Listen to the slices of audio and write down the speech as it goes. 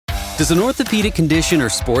Does an orthopedic condition or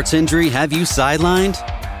sports injury have you sidelined?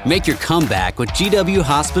 Make your comeback with GW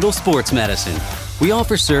Hospital Sports Medicine. We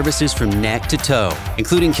offer services from neck to toe,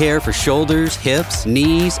 including care for shoulders, hips,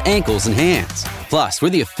 knees, ankles, and hands. Plus, we're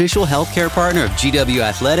the official healthcare partner of GW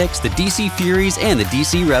Athletics, the DC Furies, and the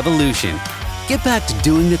DC Revolution. Get back to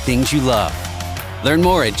doing the things you love. Learn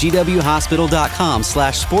more at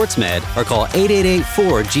gwhospital.com/sportsmed or call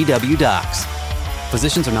 888-4GW-DOCS.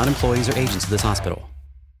 Physicians are not employees or agents of this hospital.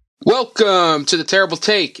 Welcome to the Terrible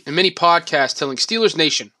Take, a mini podcast telling Steelers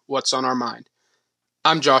Nation what's on our mind.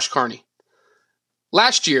 I'm Josh Carney.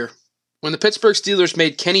 Last year, when the Pittsburgh Steelers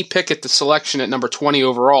made Kenny Pickett the selection at number 20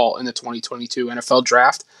 overall in the 2022 NFL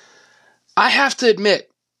Draft, I have to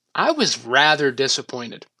admit, I was rather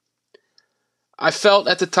disappointed. I felt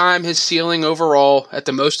at the time his ceiling overall at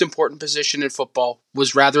the most important position in football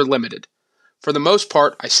was rather limited. For the most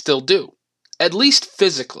part, I still do, at least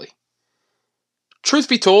physically. Truth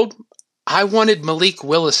be told, I wanted Malik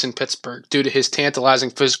Willis in Pittsburgh due to his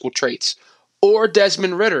tantalizing physical traits, or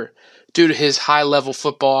Desmond Ridder due to his high-level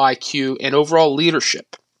football IQ and overall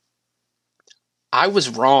leadership. I was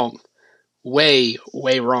wrong. Way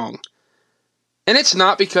wrong. And it's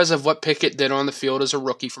not because of what Pickett did on the field as a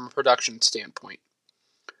rookie from a production standpoint.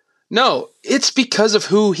 No, it's because of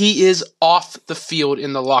who he is off the field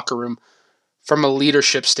in the locker room from a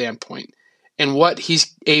leadership standpoint, and what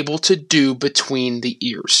he's able to do between the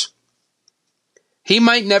ears. He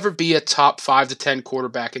might never be a top 5 to 10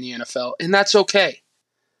 quarterback in the NFL, and that's okay.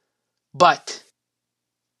 But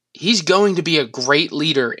he's going to be a great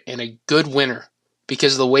leader and a good winner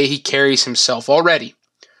because of the way he carries himself already,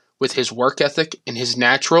 with his work ethic and his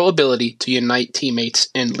natural ability to unite teammates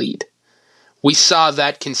and lead. We saw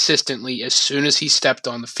that consistently as soon as he stepped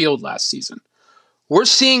on the field last season. We're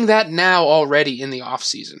seeing that now already in the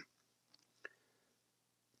offseason.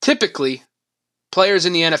 Typically, players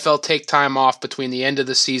in the NFL take time off between the end of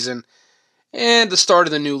the season and the start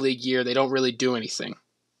of the new league year. They don't really do anything.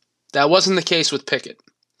 That wasn't the case with Pickett.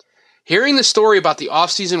 Hearing the story about the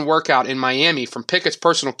offseason workout in Miami from Pickett's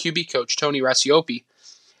personal QB coach, Tony Racioppi,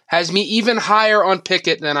 has me even higher on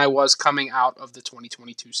Pickett than I was coming out of the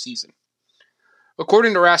 2022 season.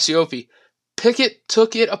 According to Racioppi, Pickett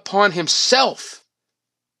took it upon himself,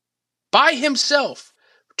 by himself,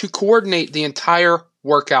 to coordinate the entire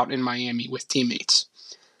workout in Miami with teammates.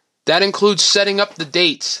 That includes setting up the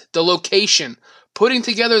dates, the location, putting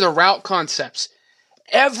together the route concepts,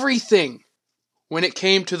 everything when it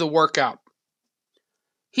came to the workout.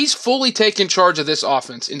 He's fully taken charge of this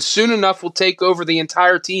offense and soon enough will take over the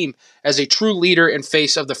entire team as a true leader and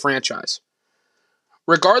face of the franchise.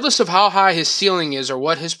 Regardless of how high his ceiling is or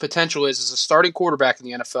what his potential is as a starting quarterback in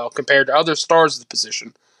the NFL compared to other stars of the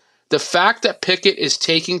position, the fact that Pickett is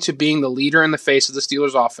taking to being the leader in the face of the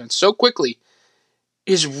Steelers offense so quickly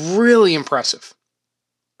is really impressive.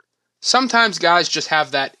 Sometimes guys just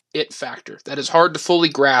have that it factor that is hard to fully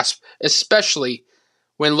grasp, especially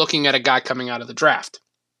when looking at a guy coming out of the draft.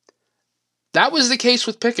 That was the case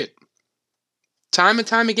with Pickett. Time and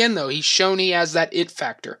time again, though, he's shown he has that it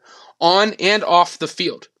factor on and off the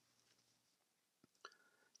field.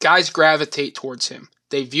 Guys gravitate towards him.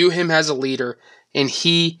 They view him as a leader, and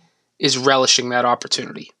he is relishing that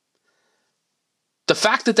opportunity. The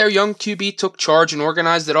fact that their young QB took charge and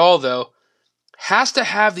organized it all, though, has to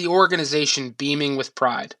have the organization beaming with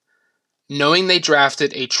pride, knowing they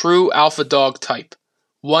drafted a true alpha dog type,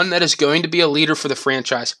 one that is going to be a leader for the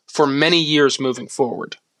franchise for many years moving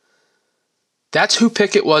forward. That's who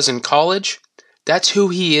Pickett was in college, that's who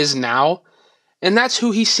he is now, and that's who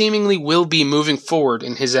he seemingly will be moving forward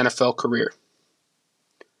in his NFL career.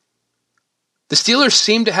 The Steelers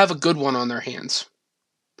seem to have a good one on their hands.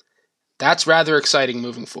 That's rather exciting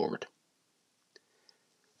moving forward.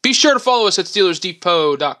 Be sure to follow us at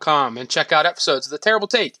SteelersDepot.com and check out episodes of The Terrible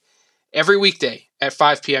Take every weekday at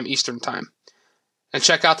 5 p.m. Eastern Time. And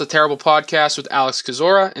check out The Terrible Podcast with Alex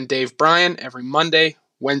Kozora and Dave Bryan every Monday,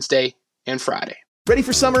 Wednesday, and Friday. Ready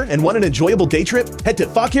for summer and want an enjoyable day trip? Head to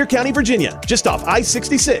Fauquier County, Virginia, just off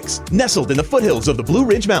I-66, nestled in the foothills of the Blue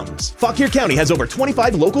Ridge Mountains. Fauquier County has over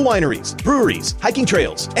 25 local wineries, breweries, hiking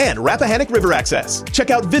trails, and Rappahannock River access.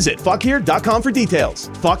 Check out visitfauquier.com for details.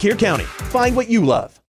 Fauquier County, find what you love.